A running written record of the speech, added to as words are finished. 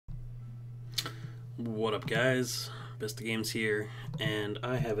What up, guys? bestatgames here, and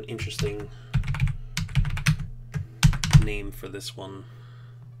I have an interesting name for this one,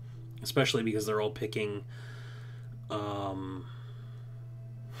 especially because they're all picking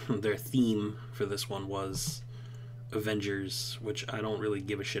their theme for this one was Avengers, which I don't really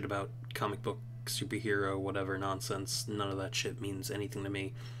give a shit about. Comic book, superhero, whatever nonsense, none of that shit means anything to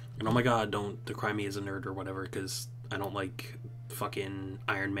me. And oh my god, don't decry me as a nerd or whatever, because I don't like fucking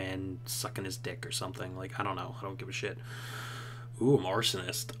Iron Man sucking his dick or something. Like, I don't know, I don't give a shit. Ooh, I'm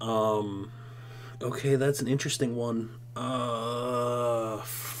Arsonist. Okay, that's an interesting one.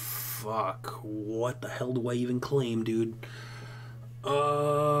 Fuck. What the hell do I even claim, dude?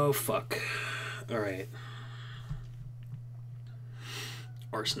 Fuck. Alright.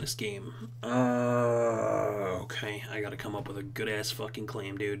 Arsonist game. Okay, I gotta come up with a good-ass fucking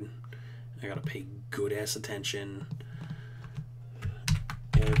claim, dude. I gotta pay good-ass attention.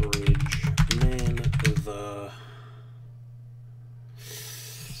 Average man, the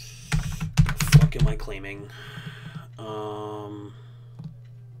fuck am I claiming?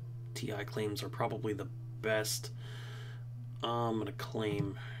 TI claims are probably the best. I'm gonna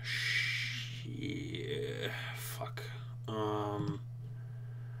claim fuck.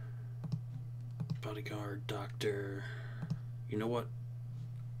 Bodyguard, doctor. You know what?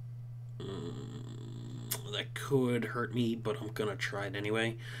 That could hurt me, but I'm gonna try it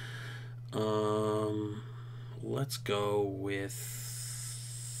anyway. Let's go with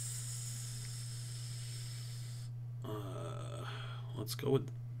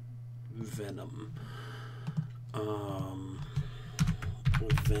Venom.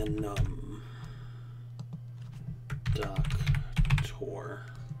 Venom Doctor.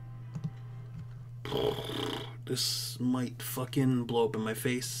 This might fucking blow up in my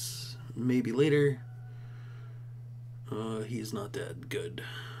face. Maybe later. He's not dead. Good.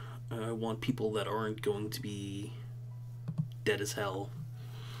 I want people that aren't going to be dead as hell.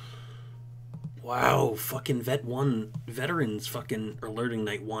 Wow, fucking veterans fucking alerting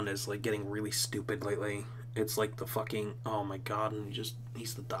night 1 is like getting really stupid lately. It's like the fucking, oh my god, and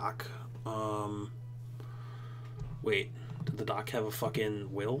he's the doc. Wait, did the doc have a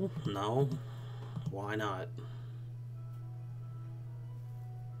fucking will? No? Why not?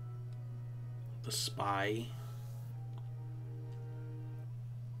 The spy.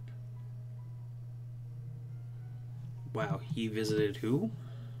 Wow, he visited who?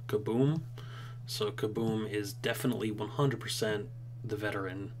 K.E.M. So K.E.M. is definitely 100% the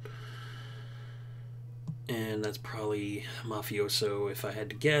veteran. And that's probably mafioso if I had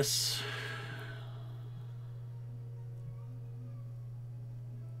to guess.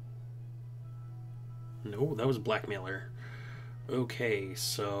 No, that was blackmailer. Okay,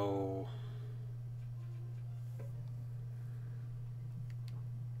 so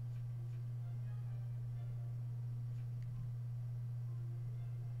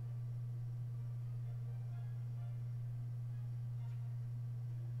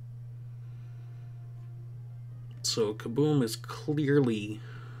K.E.M. is clearly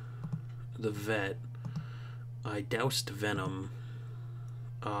the vet. I doused Venom.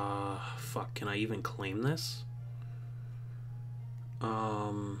 Fuck, can I even claim this?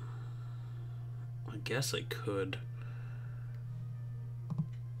 I guess I could.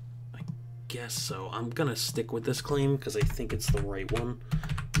 I guess so. I'm gonna stick with this claim because I think it's the right one.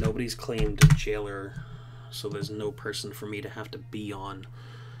 Nobody's claimed jailer, so there's no person for me to have to be on.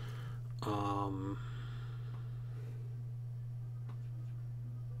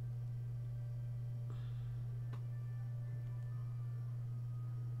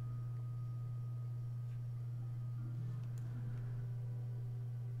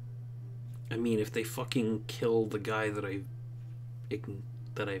 I mean, if they fucking kill the guy that I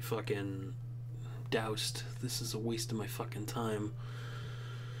fucking doused, this is a waste of my fucking time.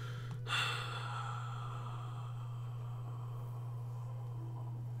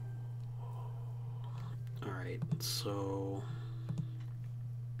 Alright, so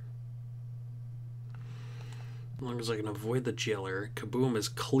as long as I can avoid the jailer, K.E.M. is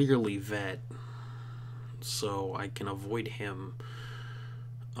clearly vet, so I can avoid him.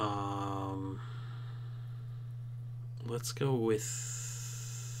 Let's go with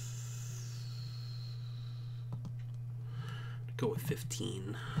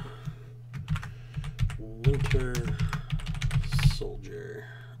 15. Winter Soldier.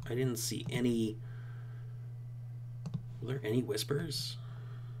 I didn't see any. Were there any whispers?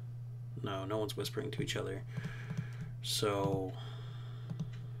 No, no one's whispering to each other. So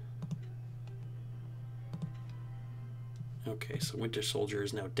okay, so Winter Soldier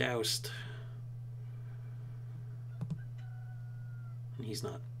is now doused. He's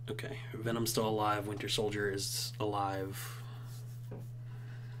not Okay, Venom's still alive. Winter Soldier is alive.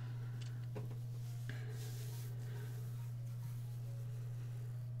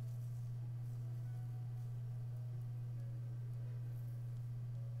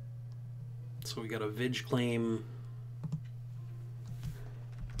 So we got a Vig claim.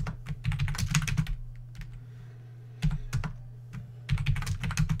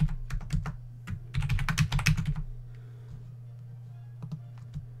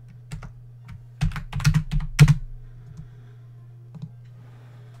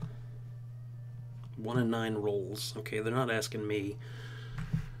 One in 9 rolls. Okay, they're not asking me.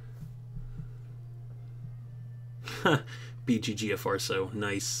 BGGFR, so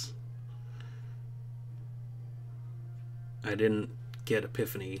nice. I didn't get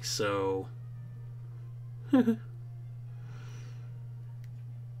Epiphany, so...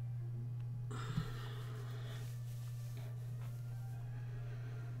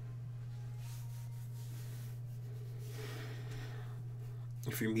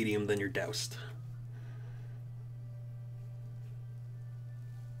 If you're medium, then you're doused.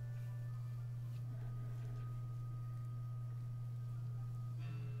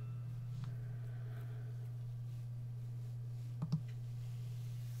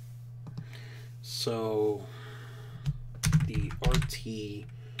 So the RT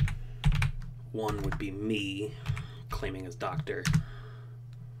one would be me claiming as doctor.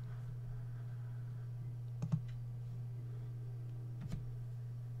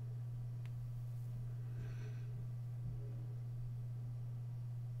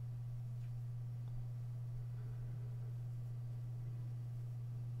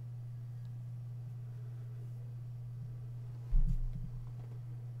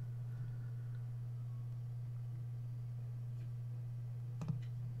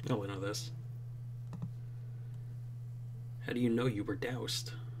 Oh, I know this. How do you know you were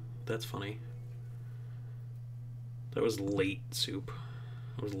doused? That's funny. That was late, Soup.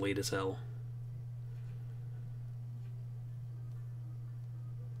 That was late as hell.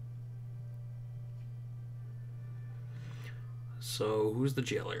 So, who's the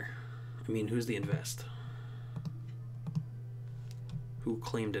jailer? I mean, who's the invest? Who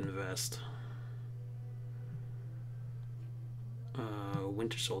claimed invest?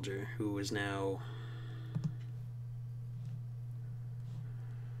 Winter Soldier, who is now...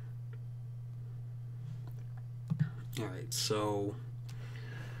 Alright, so...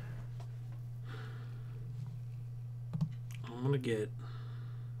 I'm gonna get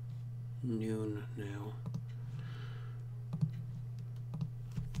Noon now.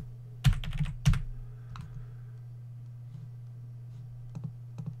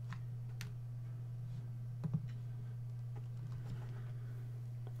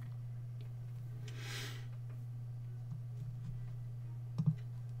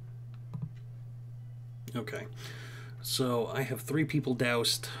 Okay, so I have 3 people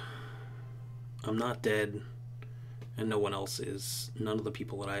doused. I'm not dead, and no one else is. None of the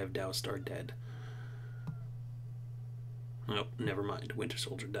people that I have doused are dead. Oh, never mind. Winter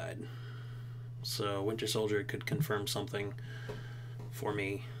Soldier died. So Winter Soldier could confirm something for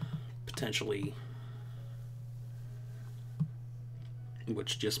me, potentially,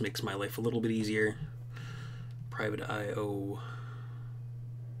 which just makes my life a little bit easier. Private IO.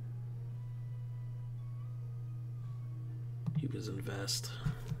 He was invest.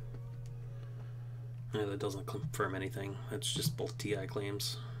 Yeah, that doesn't confirm anything. That's just both TI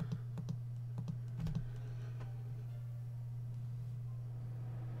claims.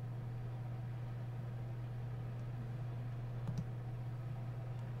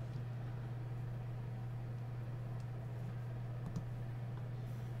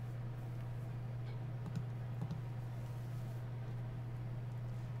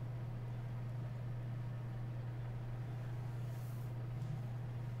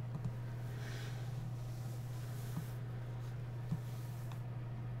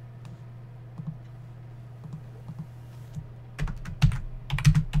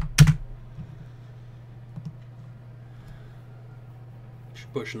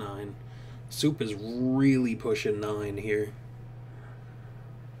 Push 9. Soup is really pushing 9 here.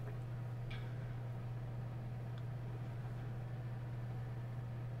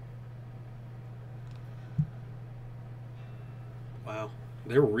 Wow,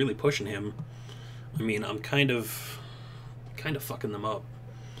 they're really pushing him. I mean, I'm kind of fucking them up.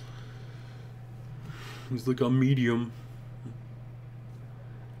 He's like, I'm medium.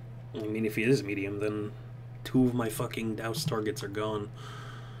 I mean, if he is medium, then 2 of my fucking douse targets are gone.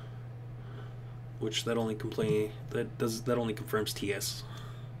 Which that only confirms TS.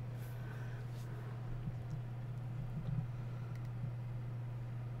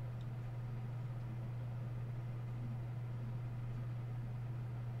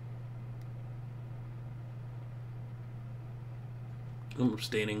 I'm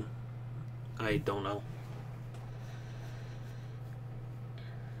abstaining. I don't know.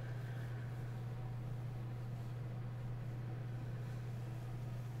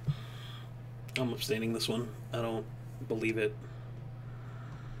 I'm abstaining this one. I don't believe it.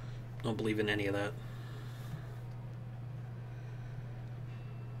 I don't believe in any of that.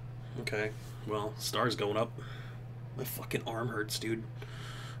 Okay, well, star's going up. My fucking arm hurts, dude.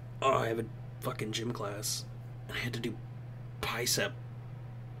 Oh, I have a fucking gym class. And I had to do bicep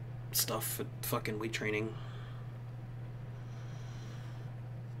stuff at fucking weight training.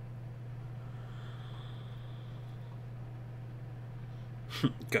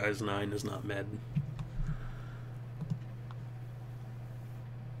 Guys, 9 is not med.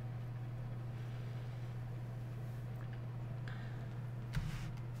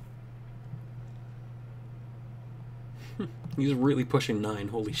 He's really pushing 9,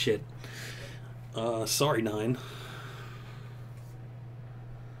 holy shit. Sorry, 9.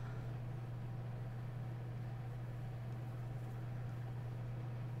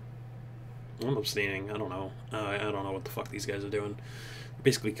 I'm abstaining, I don't know. I don't know what the fuck these guys are doing. They're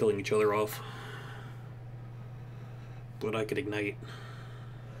basically killing each other off. But I could ignite.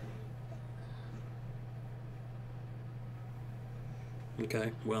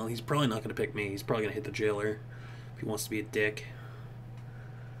 Okay, well, he's probably not going to pick me. He's probably going to hit the jailer if he wants to be a dick.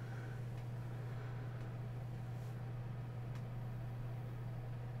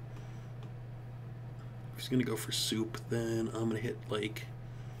 If he's going to go for soup, then I'm going to hit, like,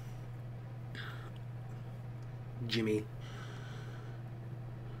 Jimmy.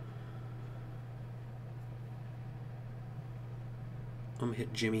 I'm going to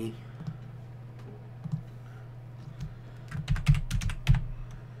hit Jimmy.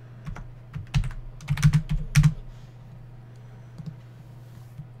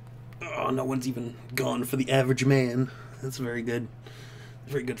 Oh, no one's even gone for the average man. That's very good.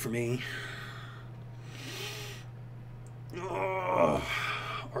 Very good for me. Oh,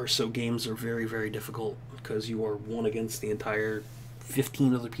 Arso games are very, very difficult because you are one against the entire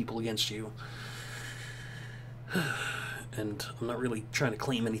 15 other people against you. And I'm not really trying to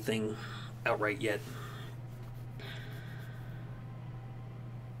claim anything outright yet.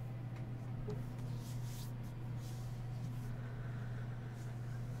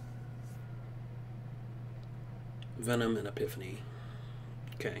 Venom and Epiphany.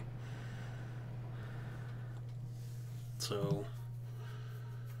 Okay. So,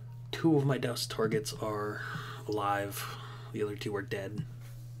 2 of my doused targets are alive. The other 2 are dead.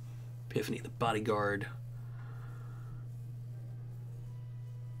 Epiphany, the bodyguard.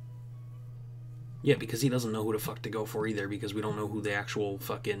 Yeah, because he doesn't know who the fuck to go for either, because we don't know who the actual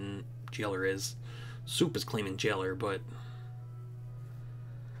fucking jailer is. Soup is claiming jailer, but...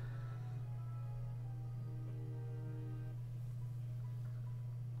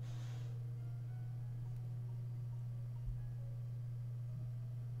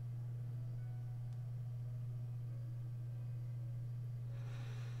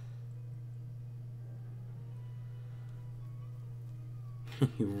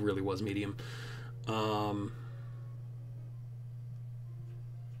 he really was medium.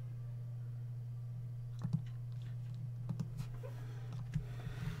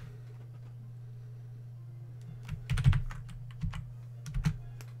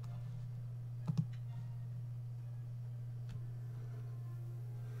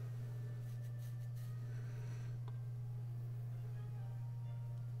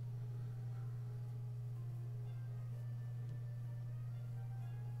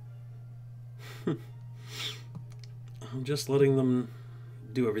 I'm just letting them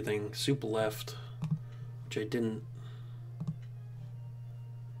do everything. Soup left, which I didn't.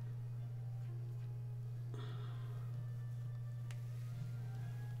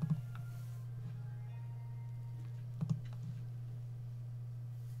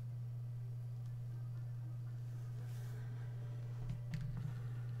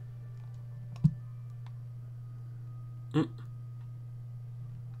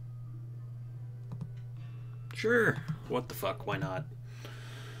 Sure. What the fuck? Why not?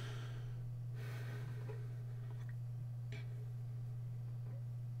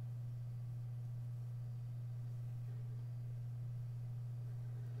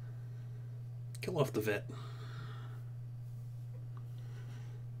 Kill off the vet.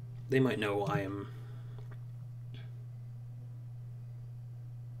 They might know I am...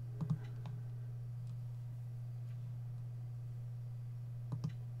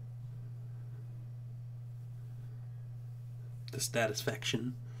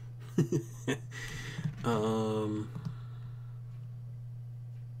 dissatisfaction.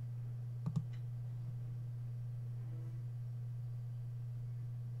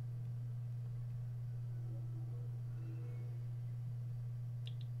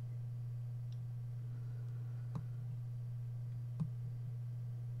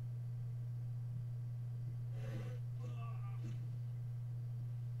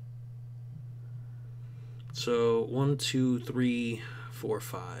 So 1, 2, 3, 4,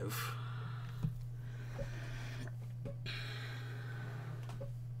 5.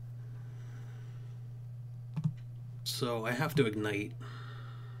 So I have to ignite.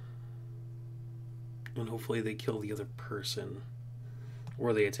 And hopefully they kill the other person.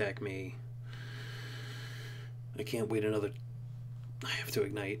 Or they attack me. I can't wait another... I have to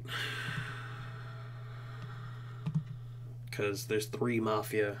ignite. Because there's 3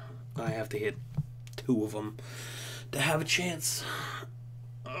 Mafia. I have to hit 2 of them to have a chance.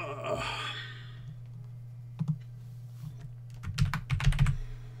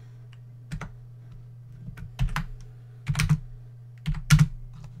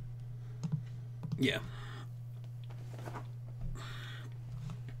 Yeah.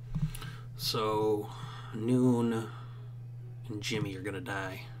 So, Noon and Jimmy are gonna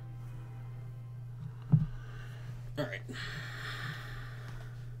die. Alright.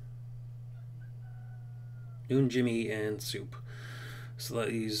 Noon, Jimmy, and Soup. So that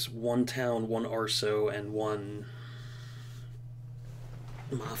leaves 1 town, 1 Arso, and 1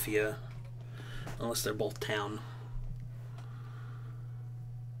 Mafia. Unless they're both town.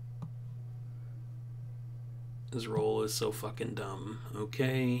 This roll is so fucking dumb.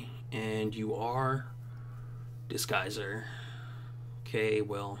 Okay, and you are Disguiser. Okay,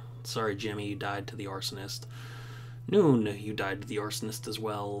 well, sorry Jimmy, you died to the Arsonist. Noon, you died to the Arsonist as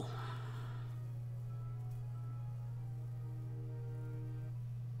well.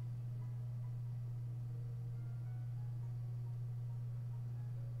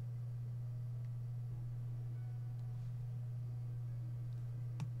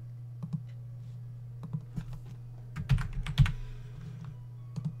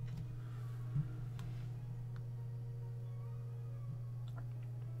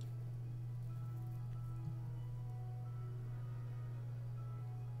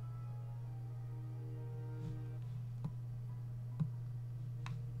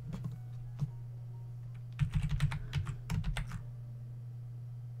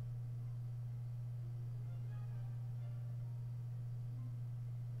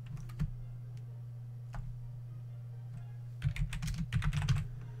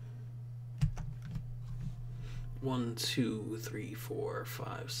 One, 2, 3, 4,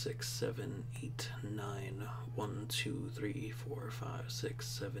 5, 6, 7, 8, 9. 1, 2, 3, 4, 5, 6,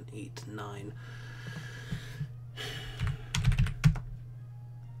 7, 8, 9.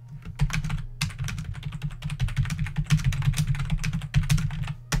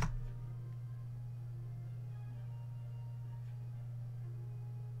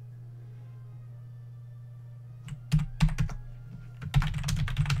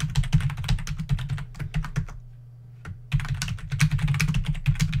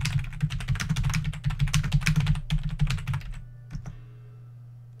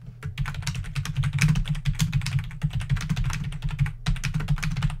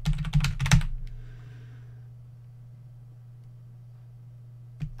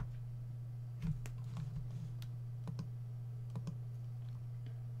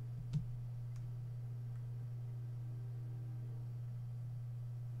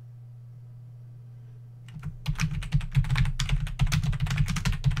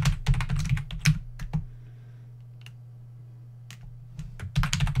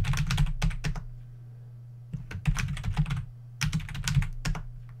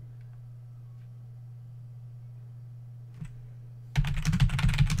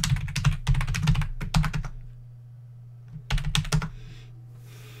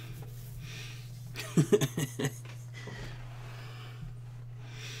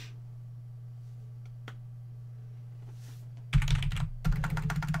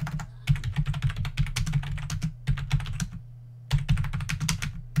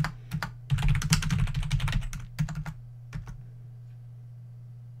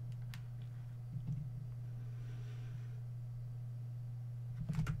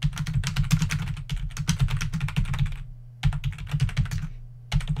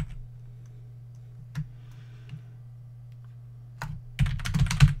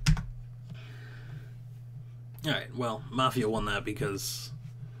 Alright, well, Mafia won that because...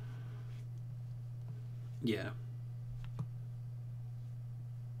 yeah.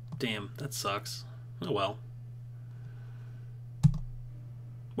 Damn, that sucks. Oh well.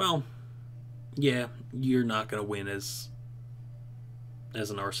 Well, yeah, you're not gonna win as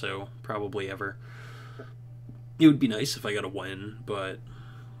an Arso, probably ever. It would be nice if I got a win, but...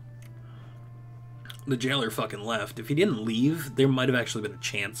 the jailer fucking left. If he didn't leave, there might have actually been a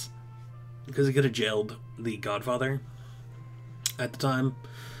chance. Because he could have jailed the Godfather at the time,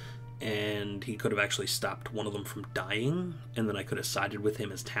 and he could have actually stopped one of them from dying, and then I could have sided with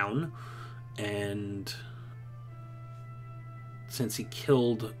him as town, and since he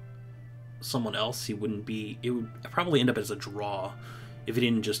killed someone else, it would probably end up as a draw if he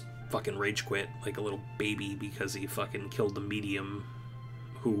didn't just fucking rage quit like a little baby because he fucking killed the medium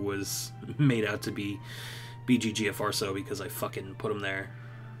who was made out to be BGGF Arso because I fucking put him there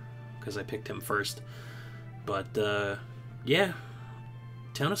because I picked him first. But yeah,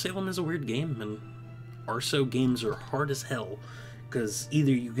 Town of Salem is a weird game, and Arso games are hard as hell because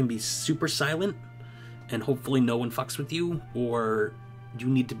either you can be super silent and hopefully no one fucks with you, or you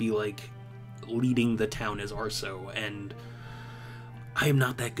need to be like leading the town as Arso, and I am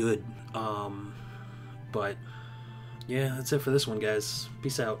not that good. But yeah, that's it for this one, guys.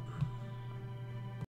 Peace out.